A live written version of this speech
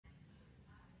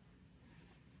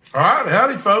All right,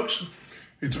 howdy, folks.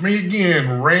 It's me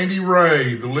again, Randy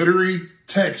Ray, the literary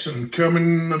Texan,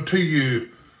 coming to you.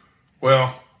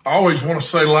 Well, I always want to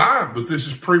say live, but this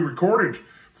is pre-recorded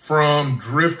from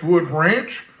Driftwood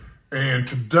Ranch. And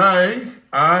today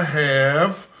I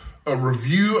have a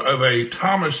review of a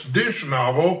Thomas Disch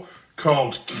novel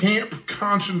called Camp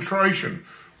Concentration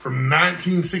from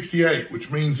 1968,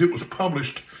 which means it was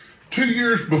published 2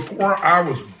 years before I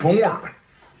was born.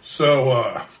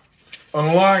 So,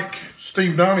 unlike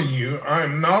Steve Donahue, I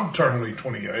am not eternally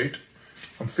 28.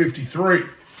 I'm 53.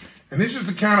 And this is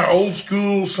the kind of old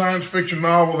school science fiction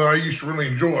novel that I used to really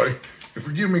enjoy. And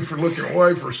forgive me for looking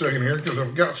away for a second here because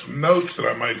I've got some notes that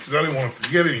I made because I didn't want to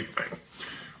forget anything.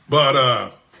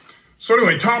 But, so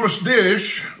anyway, Thomas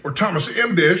Disch, or Thomas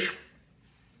M. Disch,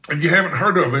 if you haven't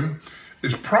heard of him,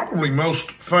 is probably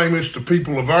most famous to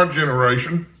people of our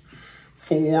generation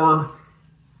for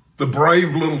The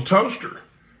Brave Little Toaster,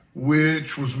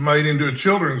 which was made into a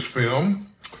children's film.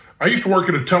 I used to work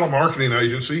at a telemarketing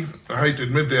agency. I hate to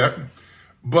admit that,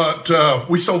 but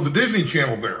we sold the Disney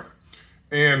Channel there.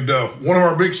 And one of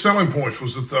our big selling points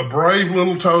was that The Brave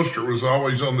Little Toaster was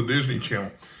always on the Disney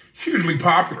Channel. Hugely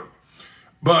popular.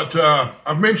 But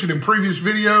I've mentioned in previous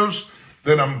videos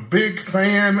that I'm a big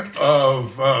fan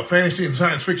of Fantasy and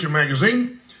Science Fiction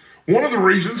magazine. One of the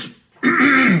reasons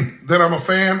that I'm a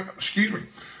fan,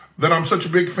 that I'm such a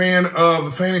big fan of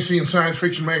the Fantasy and Science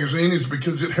Fiction magazine is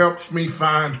because it helps me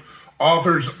find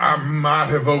authors I might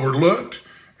have overlooked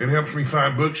and helps me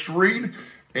find books to read.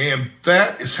 And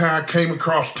that is how I came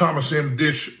across Thomas M.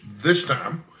 Disch this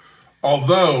time,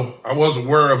 although I was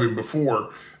aware of him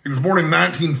before. He was born in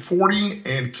 1940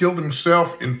 and killed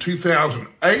himself in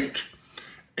 2008.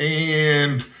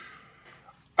 And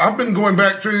I've been going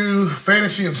back through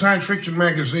Fantasy and Science Fiction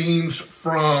magazines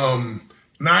from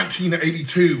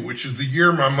 1982, which is the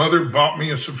year my mother bought me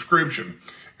a subscription.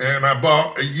 And I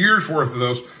bought a year's worth of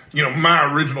those. You know,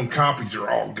 my original copies are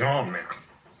all gone now.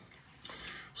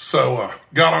 So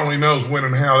God only knows when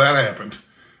and how that happened.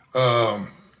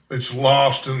 It's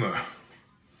lost in the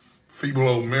feeble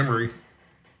old memory.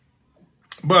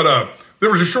 But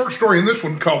there was a short story in this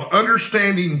one called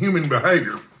Understanding Human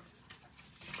Behavior.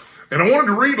 And I wanted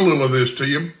to read a little of this to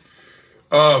you.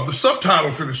 The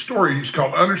subtitle for the story is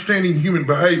called Understanding Human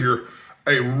Behavior,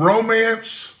 A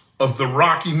Romance of the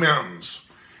Rocky Mountains.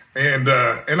 And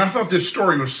I thought this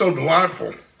story was so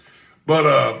delightful. But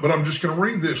I'm just going to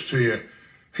read this to you.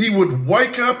 He would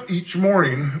wake up each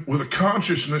morning with a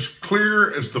consciousness clear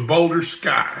as the boulder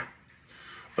sky,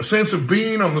 a sense of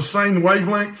being on the same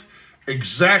wavelength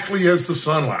exactly as the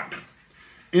sunlight,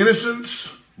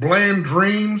 innocence, bland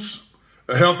dreams,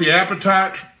 a healthy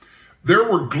appetite. There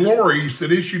were glories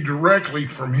that issued directly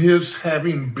from his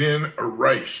having been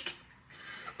erased.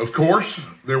 Of course,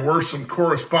 there were some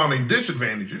corresponding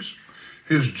disadvantages.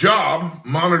 His job,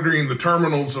 monitoring the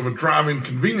terminals of a drive-in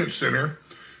convenience center,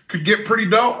 could get pretty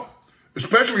dull,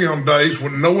 especially on days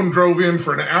when no one drove in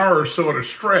for an hour or so at a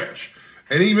stretch.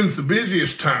 And even at the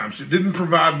busiest times, it didn't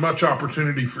provide much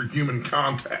opportunity for human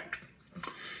contact.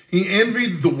 He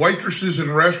envied the waitresses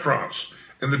in restaurants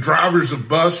and the drivers of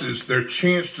buses their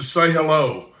chance to say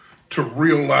hello to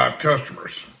real live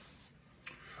customers.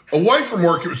 Away from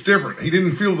work, it was different. He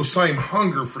didn't feel the same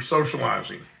hunger for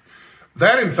socializing.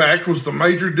 That, in fact, was the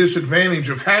major disadvantage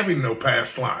of having no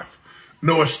past life,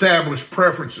 no established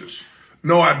preferences,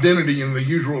 no identity in the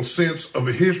usual sense of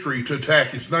a history to attach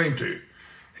his name to.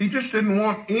 He just didn't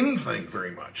want anything very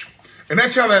much. And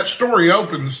that's how that story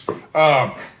opens.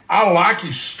 I like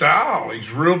his style.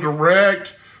 He's real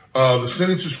direct. The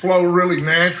sentences flow really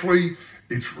naturally.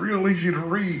 It's real easy to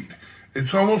read.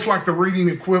 It's almost like the reading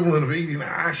equivalent of eating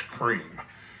ice cream.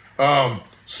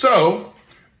 So,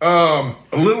 a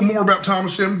little more about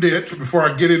Thomas M. Disch before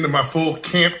I get into my full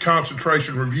Camp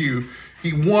Concentration review.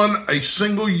 He won a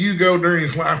single Hugo during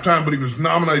his lifetime, but he was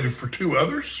nominated for 2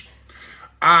 others.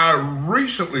 I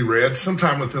recently read,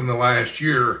 sometime within the last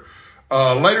year,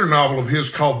 a later novel of his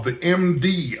called The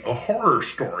M.D., a horror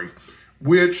story,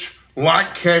 which,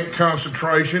 like Camp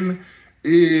Concentration,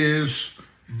 is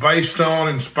based on,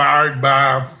 inspired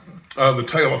by the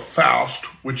tale of Faust,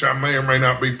 which I may or may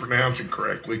not be pronouncing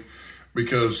correctly,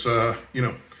 because,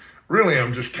 really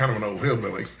I'm just kind of an old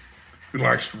hillbilly who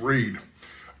likes to read.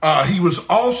 He was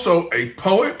also a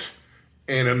poet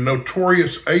and a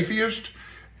notorious atheist,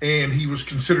 and he was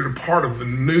considered a part of the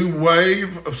new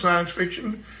wave of science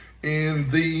fiction in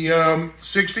the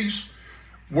 60s,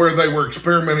 where they were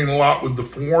experimenting a lot with the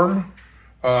form.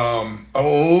 A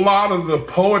lot of the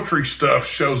poetry stuff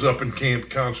shows up in Camp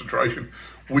Concentration,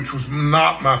 which was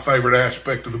not my favorite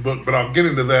aspect of the book, but I'll get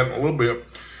into that in a little bit.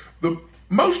 The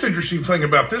most interesting thing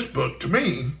about this book to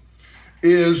me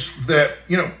is that,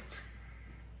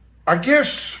 I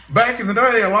guess back in the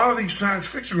day, a lot of these science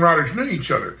fiction writers knew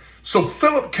each other. So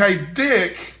Philip K.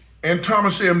 Dick and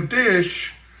Thomas M.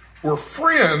 Disch were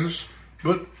friends,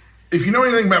 but if you know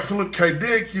anything about Philip K.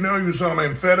 Dick, you know he was on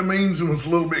amphetamines and was a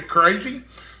little bit crazy.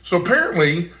 So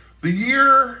apparently, the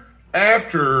year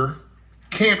after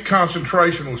Camp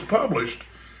Concentration was published,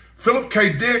 Philip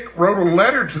K. Dick wrote a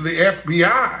letter to the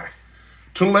FBI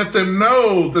to let them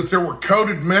know that there were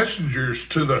coded messengers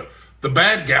to the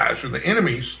bad guys or the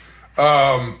enemies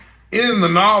in the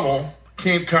novel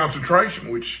Camp Concentration,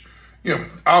 which,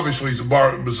 obviously is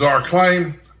a bizarre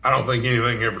claim. I don't think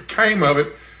anything ever came of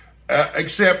it,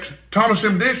 except Thomas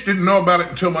M. Disch didn't know about it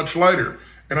until much later.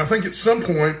 And I think at some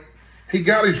point he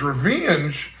got his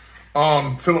revenge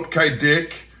on Philip K.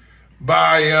 Dick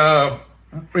by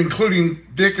including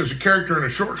Dick as a character in a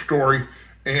short story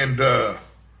and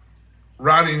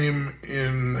writing him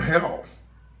in hell.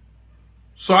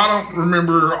 So I don't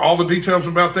remember all the details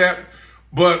about that,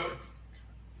 but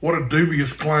what a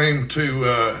dubious claim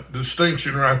to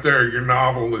distinction right there. Your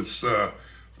novel is the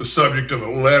subject of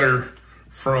a letter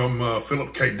from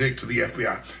Philip K. Dick to the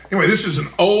FBI. Anyway, this is an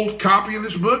old copy of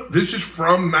this book. This is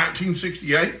from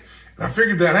 1968, and I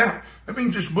figured that out. That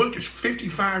means this book is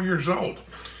 55 years old.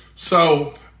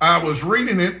 So I was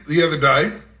reading it the other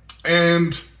day,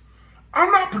 and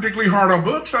I'm not particularly hard on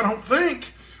books, I don't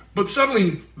think, but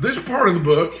suddenly this part of the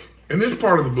book and this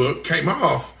part of the book came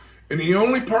off, and the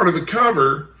only part of the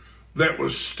cover that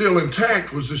was still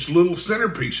intact was this little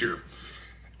centerpiece here.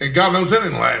 And God knows that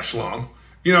didn't last long.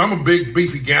 I'm a big,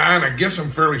 beefy guy, and I guess I'm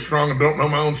fairly strong and don't know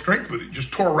my own strength, but it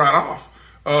just tore right off.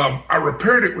 I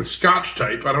repaired it with Scotch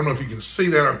tape. I don't know if you can see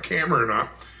that on camera or not.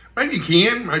 Maybe you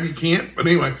can, maybe you can't. But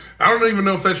anyway, I don't even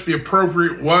know if that's the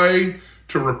appropriate way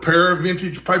to repair a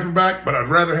vintage paperback, but I'd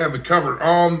rather have the cover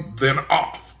on than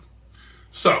off.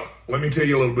 So, let me tell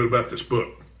you a little bit about this book.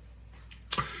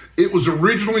 It was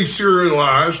originally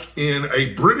serialized in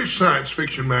a British science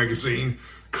fiction magazine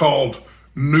called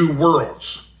New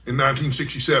Worlds in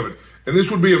 1967. And this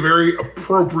would be a very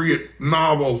appropriate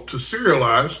novel to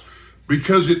serialize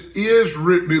because it is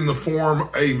written in the form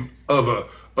of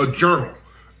a journal.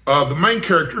 The main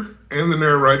character and the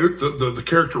narrator, the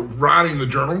character writing the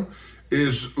journal,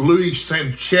 is Louis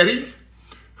Sanchetti,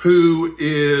 who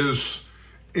is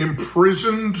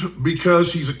imprisoned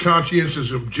because he's a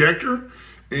conscientious objector.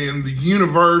 In the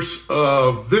universe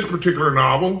of this particular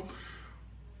novel,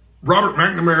 Robert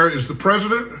McNamara is the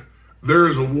president. There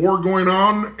is a war going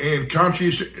on, and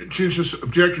conscientious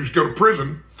objectors go to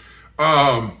prison.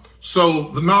 So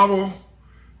the novel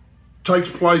takes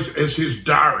place as his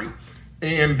diary,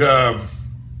 and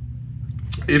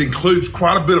it includes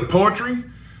quite a bit of poetry.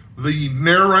 The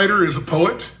narrator is a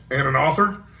poet and an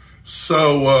author,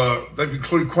 so they've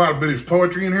included quite a bit of his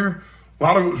poetry in here. A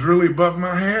lot of it was really above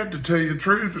my head, to tell you the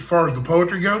truth, as far as the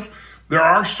poetry goes. There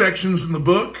are sections in the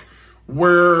book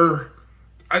where,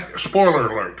 spoiler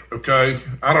alert, okay?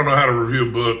 I don't know how to review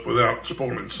a book without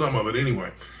spoiling some of it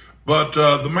anyway. But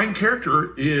the main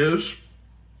character is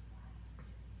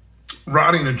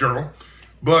writing a journal,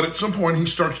 but at some point he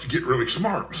starts to get really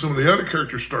smart. Some of the other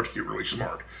characters start to get really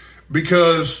smart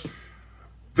because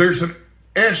there's an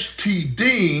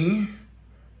STD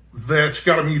that's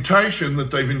got a mutation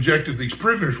that they've injected these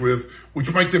prisoners with,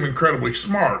 which make them incredibly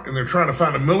smart. And they're trying to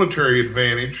find a military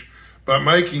advantage by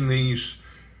making these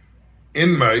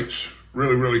inmates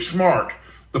really, really smart.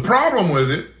 The problem with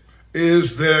it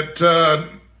is that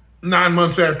 9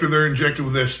 months after they're injected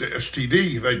with this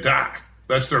STD, they die.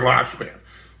 That's their lifespan.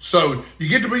 So you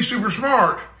get to be super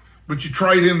smart, but you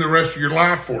trade in the rest of your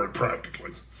life for it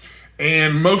practically.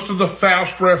 And most of the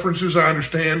Faust references, I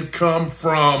understand, come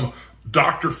from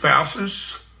Dr.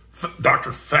 Faustus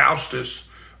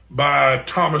by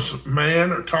Thomas Mann,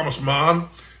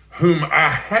 whom I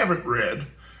haven't read.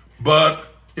 But,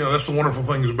 that's the wonderful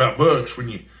things about books. When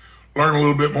you learn a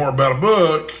little bit more about a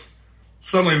book,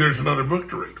 suddenly there's another book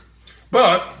to read.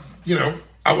 But,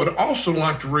 I would also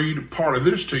like to read part of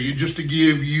this to you just to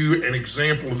give you an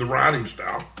example of the writing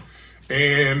style.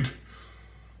 And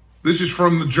this is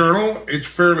from the journal. It's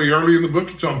fairly early in the book.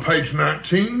 It's on page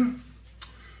 19.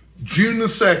 June the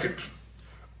 2nd.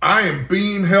 I am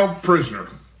being held prisoner.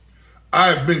 I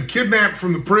have been kidnapped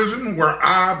from the prison where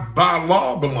I, by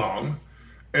law, belong,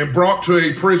 and brought to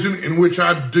a prison in which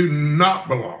I do not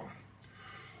belong.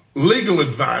 Legal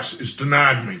advice is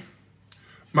denied me.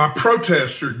 My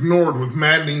protests are ignored with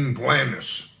maddening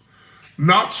blandness.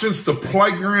 Not since the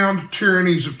playground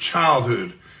tyrannies of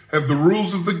childhood have the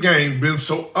rules of the game been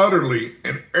so utterly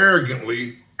and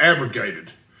arrogantly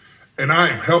abrogated, and I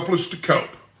am helpless to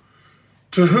cope.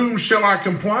 To whom shall I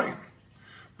complain?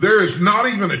 There is not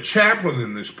even a chaplain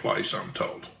in this place, I'm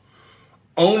told.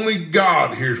 Only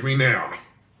God hears me now,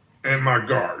 and my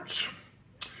guards.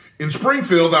 In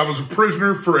Springfield, I was a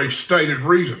prisoner for a stated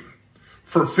reason,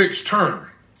 for a fixed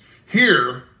term.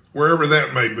 Here, wherever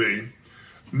that may be,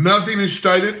 nothing is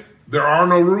stated. There are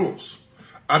no rules.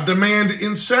 I demand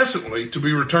incessantly to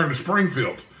be returned to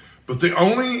Springfield, but the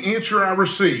only answer I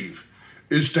receive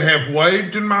is to have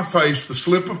waved in my face the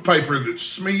slip of paper that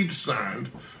Smead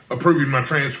signed approving my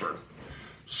transfer.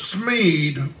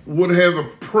 Smead would have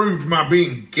approved my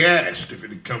being gassed if it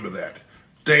had come to that.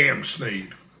 Damn Smead.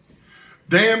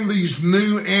 Damn these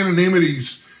new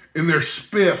anonymities in their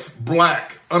spiff,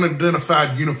 black,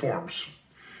 unidentified uniforms.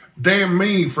 Damn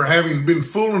me for having been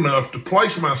fool enough to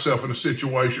place myself in a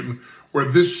situation where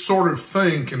this sort of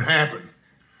thing can happen.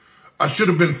 I should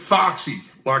have been foxy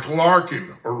like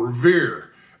Larkin or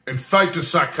Revere and faked a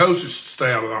psychosis to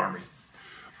stay out of the Army.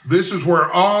 This is where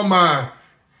all my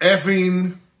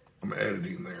effing, I'm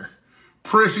editing there,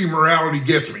 prissy morality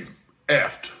gets me.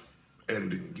 Effed.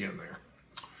 Editing again there.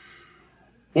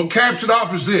 What caps it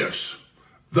off is this.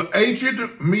 The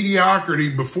aged mediocrity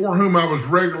before whom I was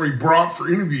regularly brought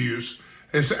for interviews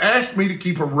has asked me to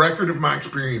keep a record of my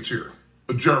experience here,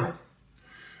 a journal.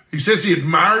 He says he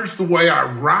admires the way I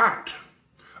write.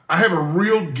 I have a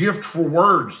real gift for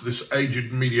words, this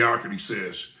aged mediocrity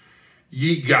says.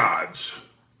 Ye gods.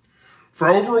 For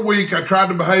over a week, I tried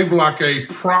to behave like a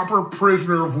proper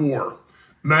prisoner of war,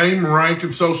 name, rank,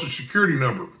 and social security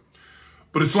number.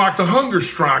 But it's like the hunger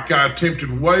strike I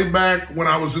attempted way back when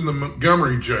I was in the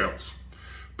Montgomery jails.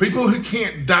 People who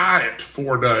can't diet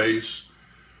 4 days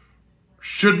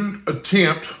shouldn't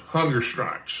attempt hunger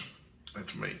strikes.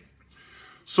 That's me.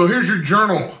 So here's your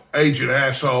journal, aged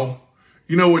asshole.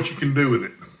 You know what you can do with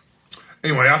it.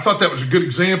 Anyway, I thought that was a good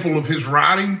example of his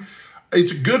writing.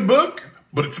 It's a good book,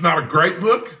 but it's not a great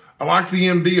book. I like the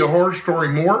MD, A Horror Story,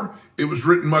 more. It was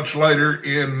written much later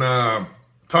in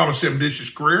Thomas M. Disch's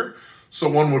career. So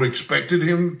one would have expected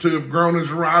him to have grown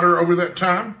as a writer over that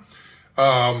time.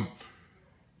 But,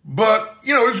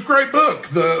 you know, it's a great book.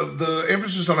 The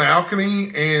emphasis on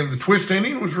alchemy and the twist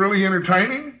ending was really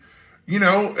entertaining. You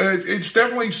know, it's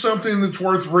definitely something that's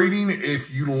worth reading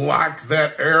if you like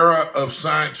that era of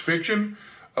science fiction.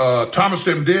 Thomas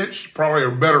M. Disch, probably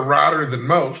a better writer than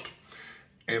most.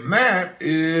 And that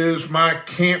is my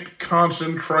camp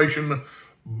concentration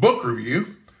book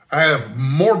review. I have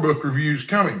more book reviews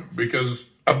coming because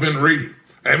I've been reading.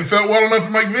 I haven't felt well enough to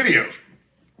make videos,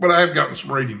 but I have gotten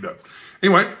some reading done.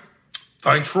 Anyway,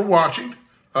 thanks for watching.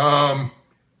 And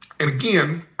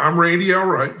again, I'm Randy L.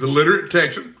 Ray, the literate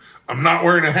Texan. I'm not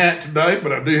wearing a hat today,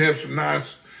 but I do have some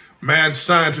nice mad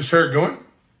scientist hair going.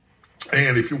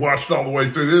 And if you watched all the way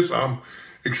through this, I'm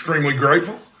extremely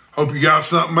grateful. Hope you got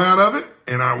something out of it,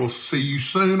 and I will see you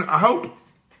soon, I hope.